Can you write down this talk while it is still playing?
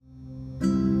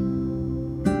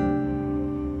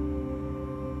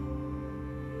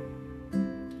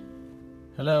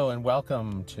Hello and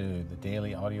welcome to the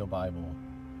Daily Audio Bible.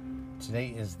 Today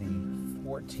is the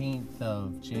 14th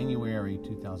of January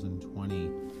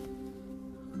 2020.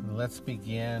 Let's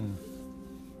begin.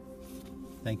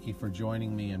 Thank you for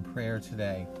joining me in prayer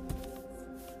today.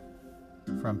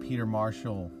 From Peter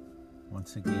Marshall,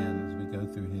 once again, as we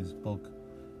go through his book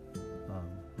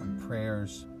on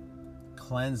prayers.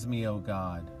 Cleanse me, O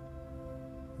God.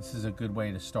 This is a good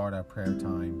way to start our prayer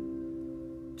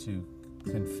time, to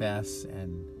confess,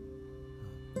 and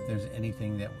if there's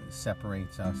anything that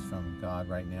separates us from God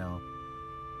right now,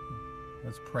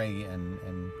 let's pray and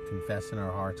confess in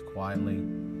our hearts quietly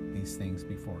these things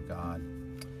before God.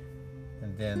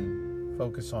 And then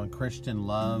focus on Christian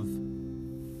love,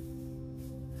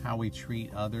 how we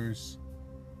treat others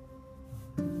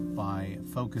by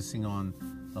focusing on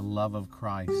the love of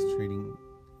Christ,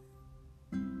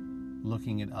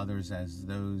 looking at others as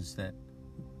those that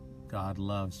God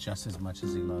loves just as much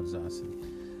as he loves us.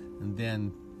 And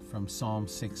then from Psalm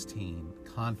 16,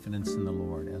 confidence in the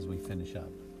Lord as we finish up.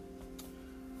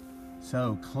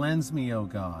 So, cleanse me, O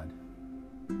God.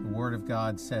 The Word of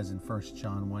God says in 1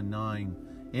 John 1:9,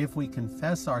 if we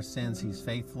confess our sins, he's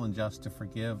faithful and just to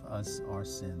forgive us our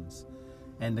sins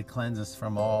and to cleanse us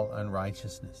from all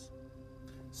unrighteousness.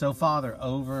 So, Father,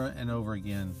 over and over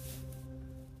again,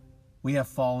 we have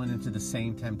fallen into the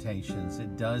same temptations.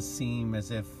 It does seem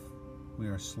as if we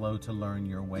are slow to learn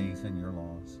your ways and your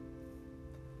laws.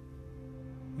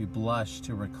 We blush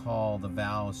to recall the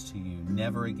vows to you,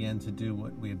 never again to do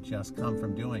what we have just come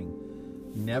from doing,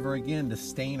 never again to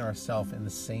stain ourselves in the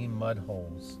same mud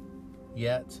holes.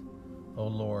 Yet, O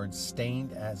Lord,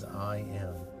 stained as I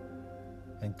am,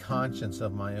 and conscious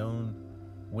of my own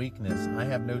weakness, I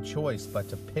have no choice but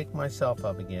to pick myself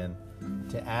up again,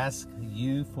 to ask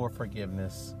you for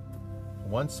forgiveness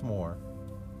once more,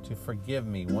 to forgive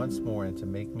me once more, and to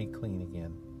make me clean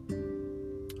again.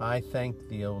 I thank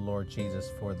thee, O Lord Jesus,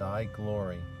 for thy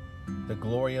glory, the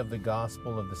glory of the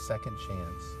gospel of the second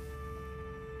chance.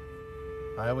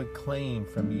 I would claim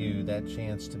from you that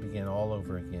chance to begin all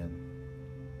over again.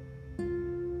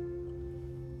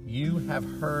 You have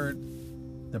heard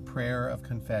the prayer of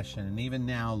confession, and even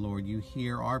now, Lord, you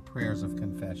hear our prayers of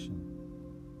confession.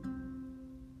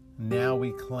 Now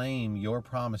we claim your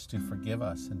promise to forgive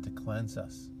us and to cleanse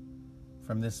us.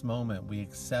 From this moment, we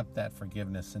accept that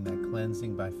forgiveness and that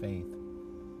cleansing by faith,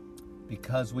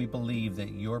 because we believe that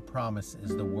your promise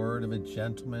is the word of a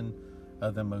gentleman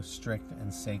of the most strict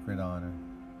and sacred honor.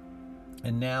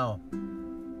 And now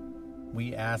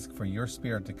we ask for your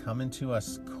Spirit to come into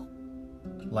us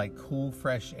like cool,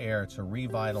 fresh air, to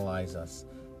revitalize us,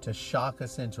 to shock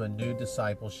us into a new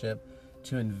discipleship,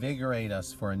 to invigorate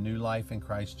us for a new life in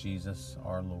Christ Jesus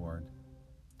our Lord.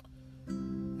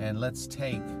 And let's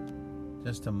take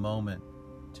just a moment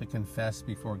to confess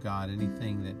before God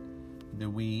anything that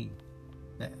we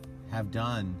have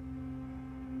done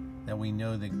that we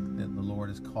know that the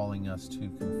Lord is calling us to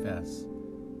confess,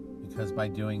 because by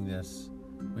doing this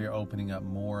we are opening up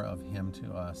more of him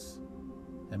to us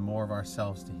and more of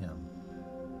ourselves to him.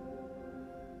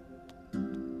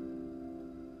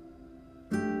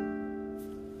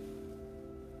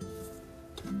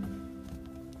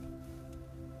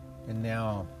 And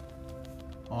now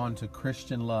on to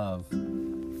Christian love.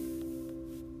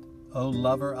 O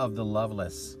lover of the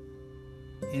loveless,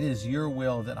 it is your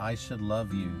will that I should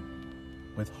love you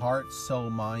with heart, soul,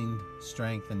 mind,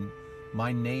 strength, and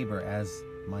my neighbor as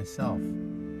myself.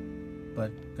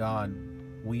 But God,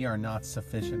 we are not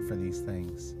sufficient for these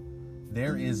things.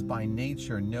 There is by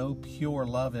nature no pure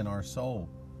love in our soul.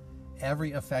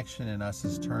 Every affection in us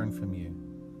is turned from you.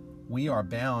 We are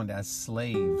bound as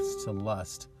slaves to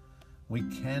lust. We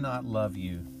cannot love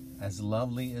you as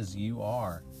lovely as you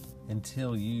are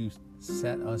until you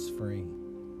set us free.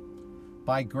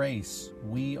 By grace,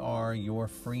 we are your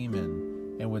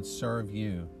freemen and would serve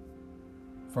you.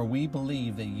 For we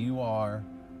believe that you are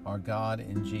our God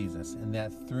in Jesus, and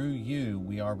that through you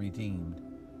we are redeemed,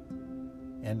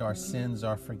 and our sins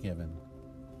are forgiven.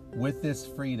 With this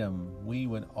freedom, we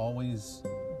would always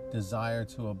desire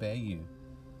to obey you,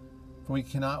 for we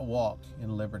cannot walk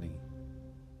in liberty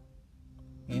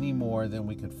any more than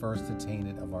we could first attain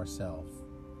it of ourselves.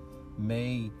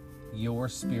 May your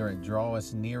Spirit draw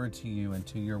us nearer to you and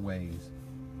to your ways.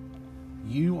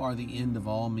 You are the end of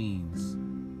all means.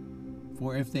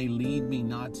 For if they lead me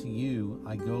not to you,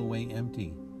 I go away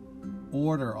empty.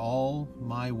 Order all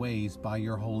my ways by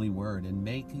your holy word, and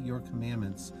make your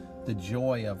commandments the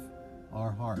joy of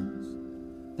our hearts,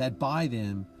 that by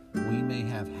them we may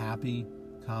have happy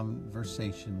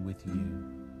conversation with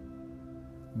you.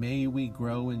 May we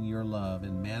grow in your love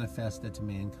and manifest it to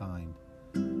mankind.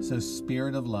 So,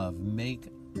 Spirit of love, make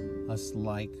us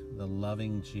like the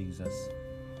loving Jesus.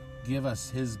 Give us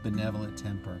his benevolent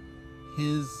temper,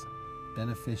 his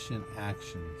beneficent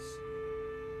actions,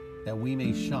 that we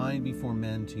may shine before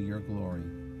men to your glory.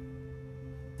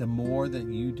 The more that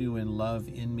you do in love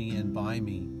in me and by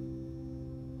me,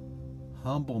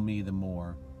 humble me the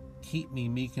more. Keep me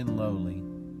meek and lowly,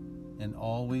 and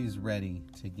always ready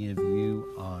to give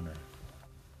you honor.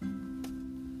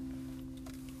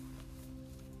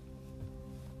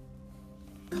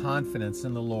 Confidence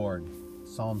in the Lord,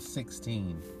 Psalm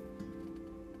 16.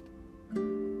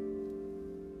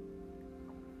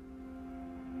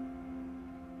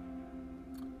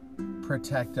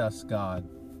 Protect us, God,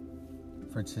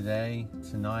 for today,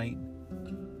 tonight,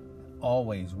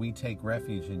 always we take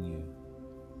refuge in you.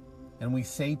 And we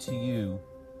say to you,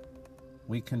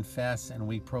 we confess and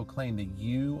we proclaim that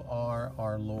you are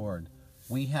our Lord.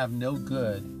 We have no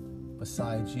good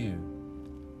besides you.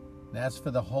 And as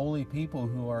for the holy people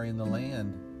who are in the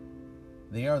land,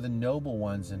 they are the noble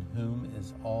ones in whom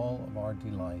is all of our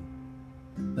delight.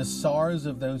 The sorrows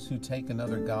of those who take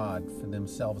another god for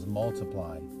themselves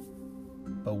multiply.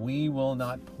 But we will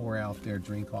not pour out their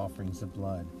drink offerings of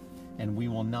blood, and we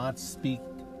will not speak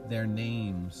their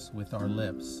names with our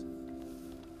lips.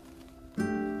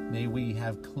 May we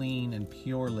have clean and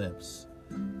pure lips.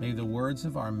 May the words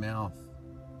of our mouth,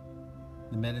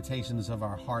 the meditations of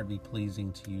our heart be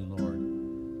pleasing to you, Lord.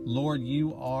 Lord,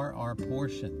 you are our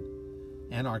portion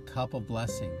and our cup of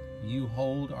blessing. You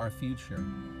hold our future.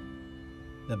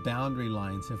 The boundary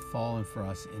lines have fallen for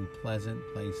us in pleasant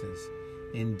places.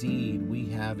 Indeed, we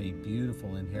have a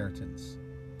beautiful inheritance.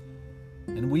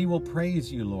 And we will praise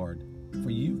you, Lord, for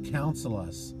you counsel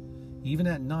us. Even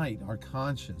at night, our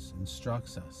conscience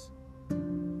instructs us.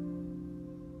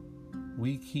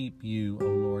 We keep you, O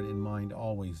Lord, in mind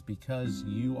always, because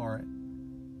you are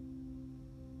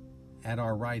at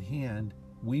our right hand.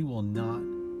 We will not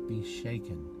be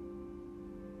shaken.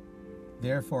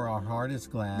 Therefore, our heart is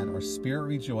glad, our spirit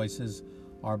rejoices,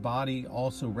 our body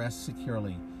also rests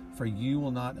securely. For you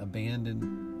will not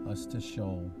abandon us to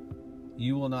Sheol.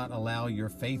 You will not allow your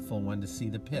faithful one to see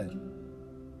the pit.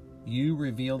 You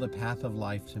reveal the path of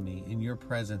life to me. In your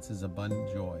presence is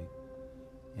abundant joy,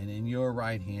 and in your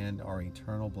right hand are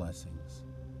eternal blessings.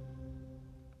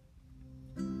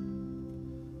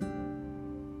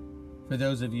 For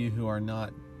those of you who are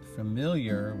not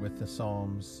familiar with the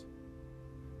Psalms,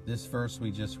 this verse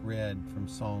we just read from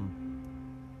Psalm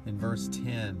in verse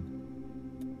 10,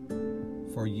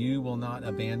 for you will not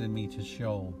abandon me to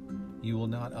Sheol. You will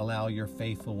not allow your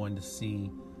faithful one to see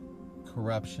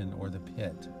corruption or the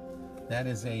pit. That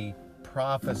is a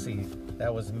prophecy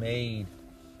that was made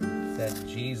that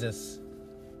Jesus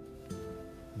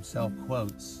himself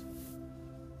quotes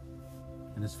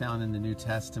and is found in the New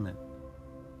Testament.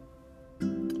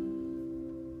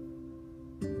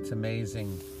 It's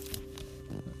amazing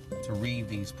to read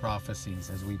these prophecies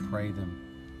as we pray them,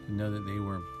 to know that they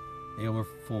were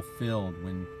fulfilled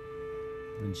when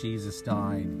Jesus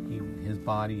died. His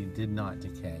body did not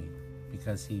decay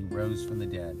because he rose from the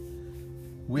dead,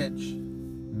 which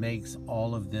makes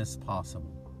all of this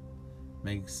possible,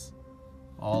 makes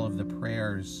all of the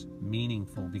prayers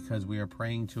meaningful, because we are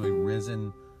praying to a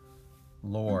risen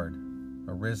Lord,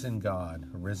 a risen God,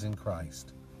 a risen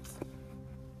Christ.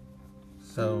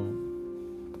 So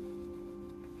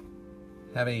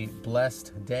have a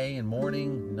blessed day and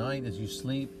morning, night as you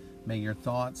sleep. May your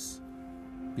thoughts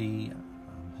be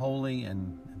holy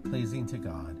and pleasing to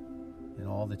God in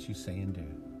all that you say and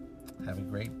do. Have a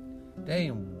great day,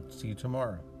 and we'll see you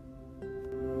tomorrow.